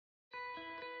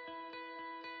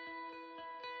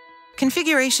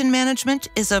Configuration management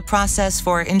is a process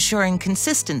for ensuring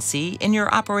consistency in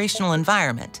your operational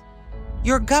environment.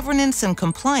 Your governance and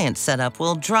compliance setup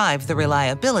will drive the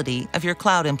reliability of your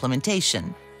cloud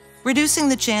implementation, reducing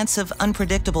the chance of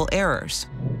unpredictable errors.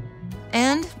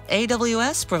 And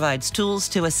AWS provides tools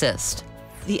to assist.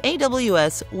 The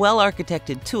AWS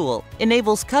well-architected tool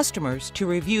enables customers to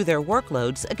review their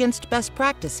workloads against best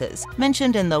practices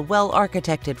mentioned in the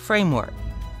well-architected framework.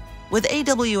 With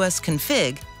AWS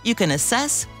Config, you can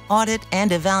assess, audit,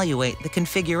 and evaluate the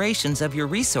configurations of your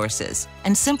resources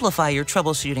and simplify your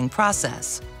troubleshooting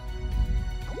process.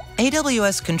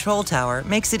 AWS Control Tower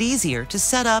makes it easier to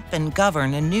set up and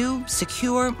govern a new,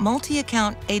 secure,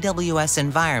 multi-account AWS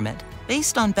environment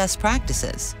based on best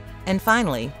practices. And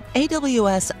finally,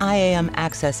 AWS IAM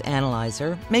Access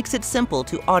Analyzer makes it simple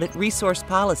to audit resource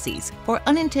policies for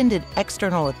unintended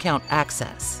external account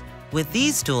access. With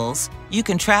these tools, you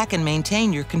can track and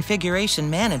maintain your configuration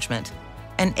management,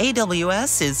 and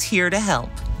AWS is here to help.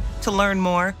 To learn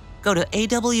more, go to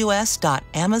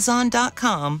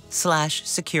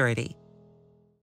aws.amazon.com/security.